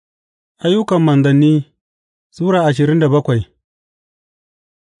Ayyukan Manzanni Sura 27.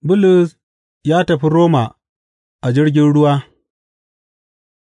 Bulus ya tafi Roma a jirgin ruwa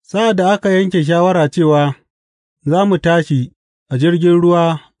Sa'ad da aka yanke shawara cewa za mu tashi a jirgin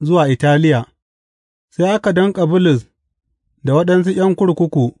ruwa zuwa Italiya, sai aka danƙa Bulus da waɗansu ’yan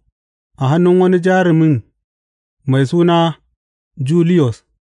kurkuku a hannun wani jarumin mai suna Juliyos,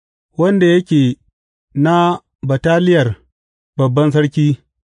 wanda yake na bataliyar babban sarki.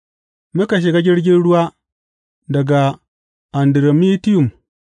 Muka shiga jirgin ruwa daga Andiramitiyum,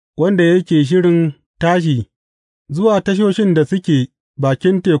 wanda yake shirin tashi zuwa tashoshin da suke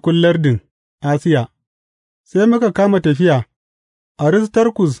bakin tekun lardin Asiya, sai muka kama tafiya,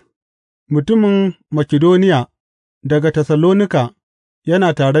 Aristarkus mutumin Makidoniya daga Tessalonika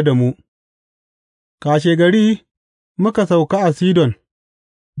yana tare da mu. Kashegari muka sauka a Sidon,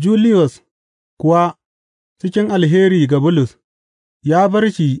 Juliyos kuwa cikin alheri ga Bulus, ya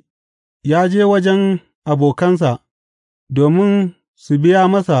bar shi ya je wajen abokansa domin su biya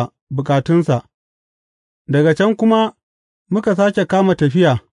masa bukatunsa, daga can kuma muka sāke kama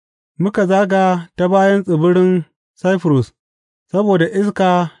tafiya, muka zaga ta bayan tsibirin Saifurus saboda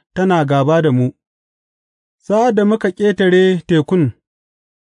iska tana gāba da mu. Sa'ad da muka ƙetare tekun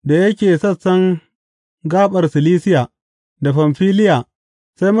da yake sassan gaɓar Silisiya da Famfiliya,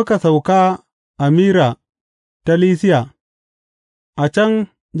 sai muka sauka a Mira ta Lisiya, a can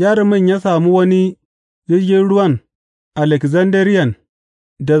jarumin ya sami wani jirgin ruwan Alekzandariyan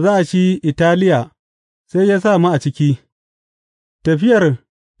da za shi Italiya, sai ya sa mu a ciki. Tafiyar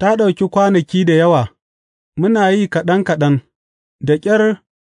ta ɗauki kwanaki da yawa, muna yi kaɗan kaɗan, da ƙyar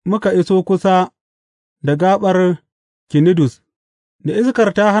muka iso kusa da gaɓar Kinidus, da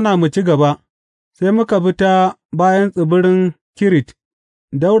iskar ta hana mu ci gaba, sai muka bi ta bayan tsibirin Kirit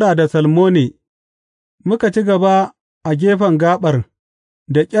ɗaura da Salmone, muka ci gaba a gefen gaɓar,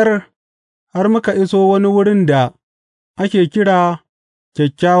 da ƙyar har muka iso wani wurin da ake kira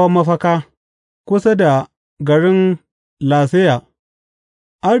Kyakkyawan Mafaka, kusa da garin Laseya.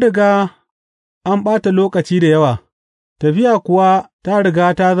 An riga an ɓata lokaci da yawa, tafiya kuwa ta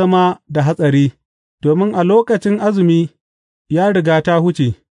riga ta zama da hatsari, domin a lokacin azumi ya riga ta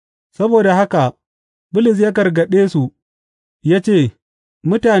huce, saboda haka Bulus ya gargaɗe su ya ce,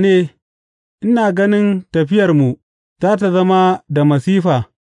 Mutane, ina ganin tafiyarmu za tă zama da masifa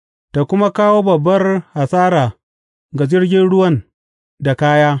ta kuma kawo babbar hasara ga jirgin ruwan da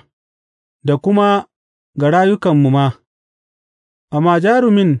kaya, da kuma ga rayukanmu ma. Amma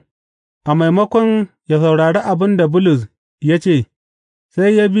jarumin, a maimakon ya saurari abin da Bulus ya ce,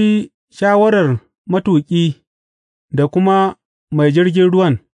 sai ya bi shawarar matuƙi da kuma mai jirgin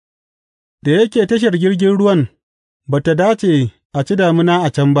ruwan, da yake tashar jirgin ruwan ba ta dace a ci damina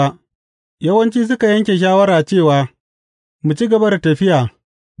a can ba, yawanci suka yanke shawara cewa mu ci gaba da tafiya,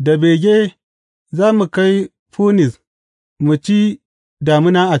 da bege za mu kai Funis mu ci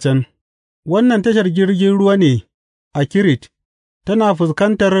damina a can. Wannan tashar jirgin ruwa ne a Kirit, tana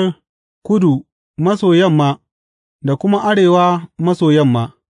fuskantar kudu maso yamma da kuma arewa maso yamma.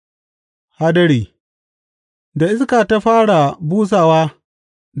 Hadari Da iska ta fara busawa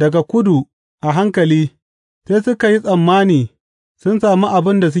daga kudu a hankali, sai suka yi tsammani sun sami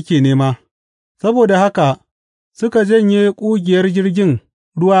abin da suke nema, saboda haka suka janye ƙugiyar jirgin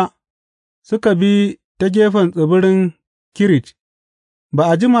ruwa suka bi ta gefen tsibirin Kirit.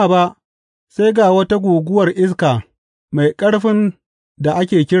 Ba a jima ba, sai ga wata guguwar iska mai ƙarfin da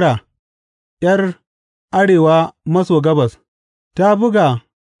ake kira ’Yar arewa maso gabas, ta buga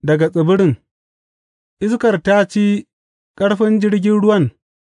daga tsibirin, iskar ta ci ƙarfin jirgin ruwan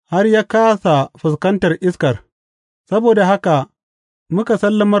har ya kāsa fuskantar iskar, saboda haka muka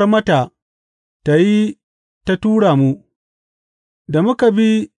sallamar mata tă yi ta tura mu, da muka bi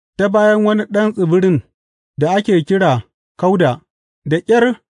ta bayan wani ɗan tsibirin da ake kira Kauda, da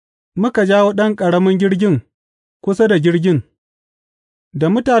ƙyar muka jawo ɗan ƙaramin jirgin kusa da jirgin, da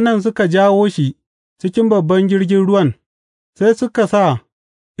mutanen suka jawo shi cikin babban jirgin ruwan, sai suka sa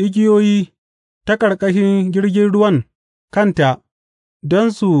igiyoyi ta ƙarƙashin jirgin ruwan kanta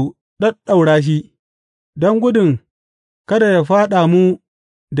don su ɗaɗɗaura shi, don gudun kada yă fyaɗa mu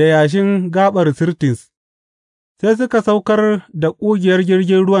da yashin gaɓar Sirtis. Sai suka saukar da ƙugiyar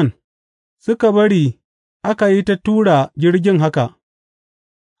jirgin ruwan, suka bari aka yi ta tura jirgin haka,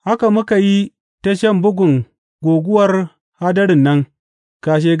 haka muka yi ta shan bugun guguwar hadarin nan,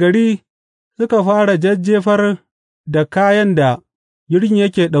 kashegari suka fara jajjefar da kayan da jirgin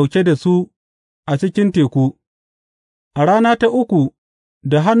yake ɗauke da su a cikin teku, a rana ta uku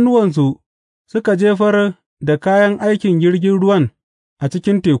da hannuwansu suka jefar da kayan aikin jirgin ruwan a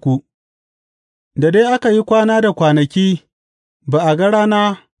cikin teku, da dai aka yi kwana da kwanaki ba a ga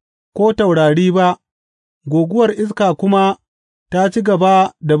rana ko taurari ba, guguwar iska kuma ta ci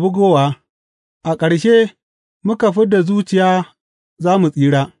gaba da bugowa, a ƙarshe muka fid da zuciya za mu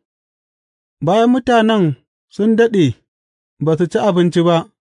tsira. Bayan mutanen sun daɗe ba su ci abinci ba,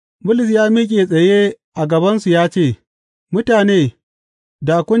 Bulus ya miƙe tsaye a gabansu ya ce, Mutane,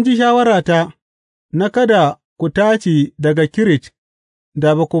 da kun ji shawarata na kada ku tashi daga Kirit,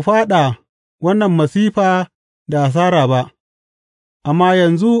 da ba ku fāɗa wannan masifa da hasara ba, amma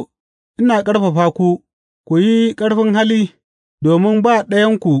yanzu ina ƙarfafa ku, ku yi ƙarfin hali, domin ba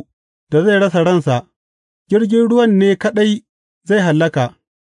ɗayanku da zai rasa ransa, jirgin ruwan ne kaɗai zai hallaka.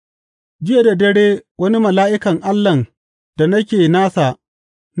 Jiya da dare wani mala'ikan Allahn da nake nasa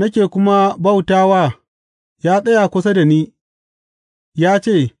nake kuma bauta wa ya tsaya kusa da ni, ya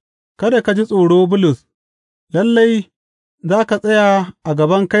ce, Kada ka ji tsoro, Bulus, lalle za ka tsaya a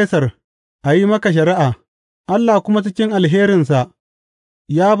gaban Kaisar a yi maka shari'a, Allah kuma cikin alherinsa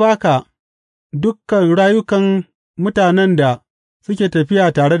ya ba ka dukan rayukan mutanen da suke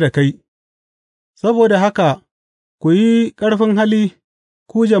tafiya tare da kai, saboda haka ku yi ƙarfin hali,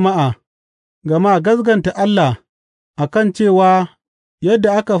 ku jama'a, gama gaskata Allah a kan cewa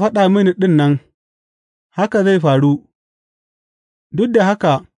yadda aka faɗa mini ɗin nan, haka zai faru, duk da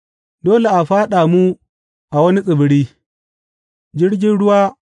haka dole a fyaɗa mu a wani tsibiri, jirgin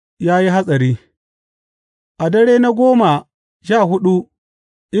ruwa ya yi hatsari. A dare na 14,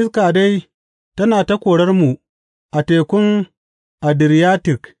 iska dai tana ta korarmu a tekun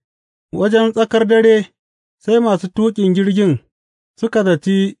Adiriyatik, wajen tsakar dare sai masu tuƙin jirgin suka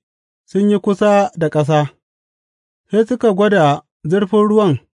zaci sun yi kusa da ƙasa, sai suka gwada zurfin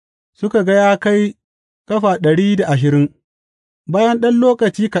ruwan suka ga ya kai ƙafa 120, bayan ɗan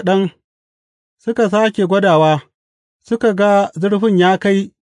lokaci kaɗan suka sāke gwadawa suka ga zurfin ya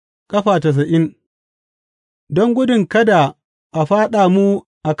kai ƙafa 90, don gudun kada a fyaɗa mu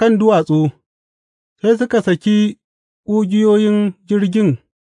a kan duwatsu, sai suka saki ƙugiyoyin jirgin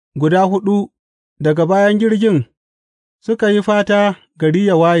guda huɗu daga bayan jirgin suka yi fata gari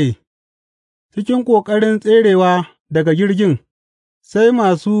ya waye, cikin ƙoƙarin tserewa daga jirgin, sai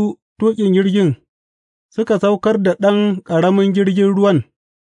masu tuƙin jirgin suka saukar da ɗan ƙaramin jirgin ruwan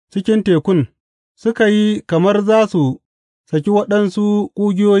cikin tekun, suka yi kamar za su saki waɗansu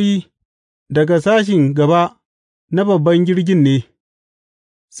ƙugiyoyi daga sashin gaba na babban jirgin ne.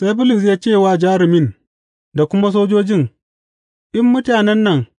 Sai Bulus ya ce wa jarumin da kuma sojojin, In mutanen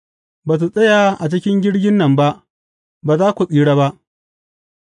nan ba su tsaya a cikin jirgin nan ba, ba za ku tsira ba.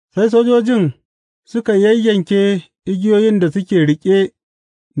 Sai sojojin suka yayyanke igiyoyin da suke riƙe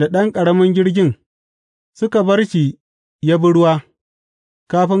da ɗan ƙaramin jirgin, suka bar shi ya bi ruwa.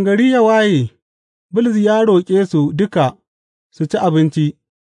 Kafin gari ya waye, Bulus ya roƙe su duka su ci abinci,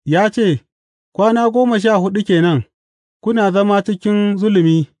 ya ce, Kwana 14 ke nan, kuna zama cikin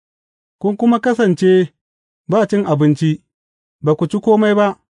zulumi, kun kuma kasance ba cin abinci, ba ku ci kome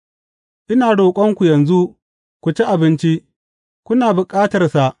ba, ina roƙonku yanzu ku ci abinci, kuna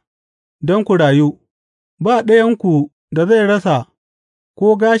bukatarsa don ku rayu, ba ɗayanku da zai rasa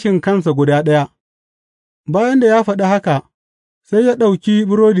ko gashin kansa guda ɗaya. Bayan da ya faɗi haka, sai ya ɗauki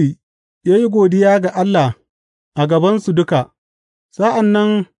burodi, ya yi godiya ga Allah a gabansu duka, sa'an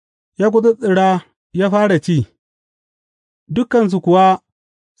nan ya gutsuttsura ya fara ci, dukansu kuwa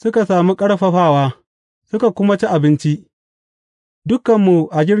suka sami ƙarfafawa, suka kuma ci abinci, dukanmu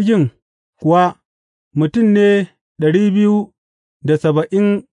a jirgin kuwa mutum ne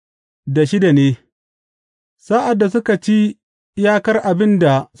 276 ne. Sa'ad da suka ci iyakar abin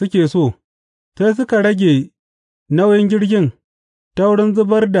da suke so, sai suka rage nauyin jirgin ta wurin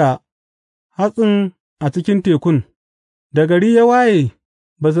zubar da hatsin a cikin tekun, da gari ya waye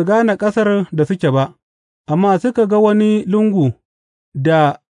ba su gane ƙasar da suke ba, amma suka ga wani lungu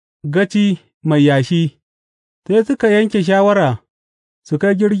da gaci mai yashi, sai suka yanke shawara su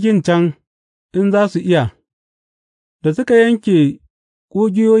kai jirgin can in za su iya, da suka yanke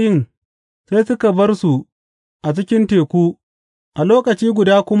ƙugiyoyin sai suka bar su a cikin teku, a lokaci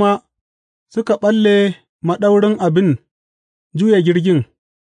guda kuma suka ɓalle maɗaurin abin juya jirgin,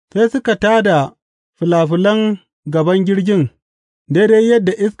 sai suka tā da filafilan gaban jirgin daidai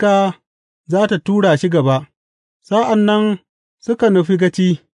yadda iska za tă tura shi gaba, sa'an nan suka nufi gaci,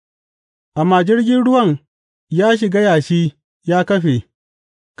 amma jirgin ruwan ya shiga yashi ya kafe,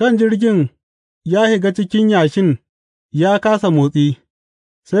 kan jirgin ya shiga cikin yashin ya kāsa motsi,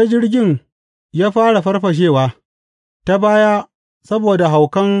 sai jirgin ya fara farfashewa ta baya saboda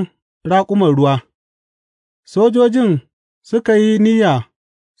haukan raƙuman ruwa. Sojojin suka yi niyya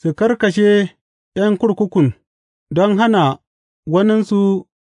su karkashe ’yan kurkukun don hana waninsu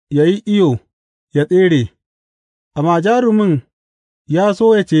yă yi iyo yă tsere, amma jarumin ya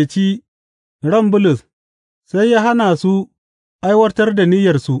so ya ceci ran Bulus, sai ya hana su aiwatar da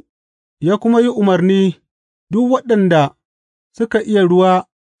niyyarsu, ya kuma yi umarni duk waɗanda suka iya ruwa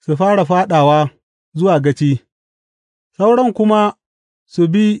su fara fāɗawa zuwa gaci, sauran kuma su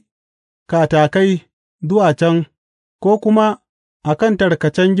bi katakai zuwa can ko kuma a kan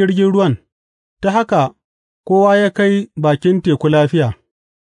tarkacen jirgin ruwan, ta haka kowa ya kai bakin teku lafiya.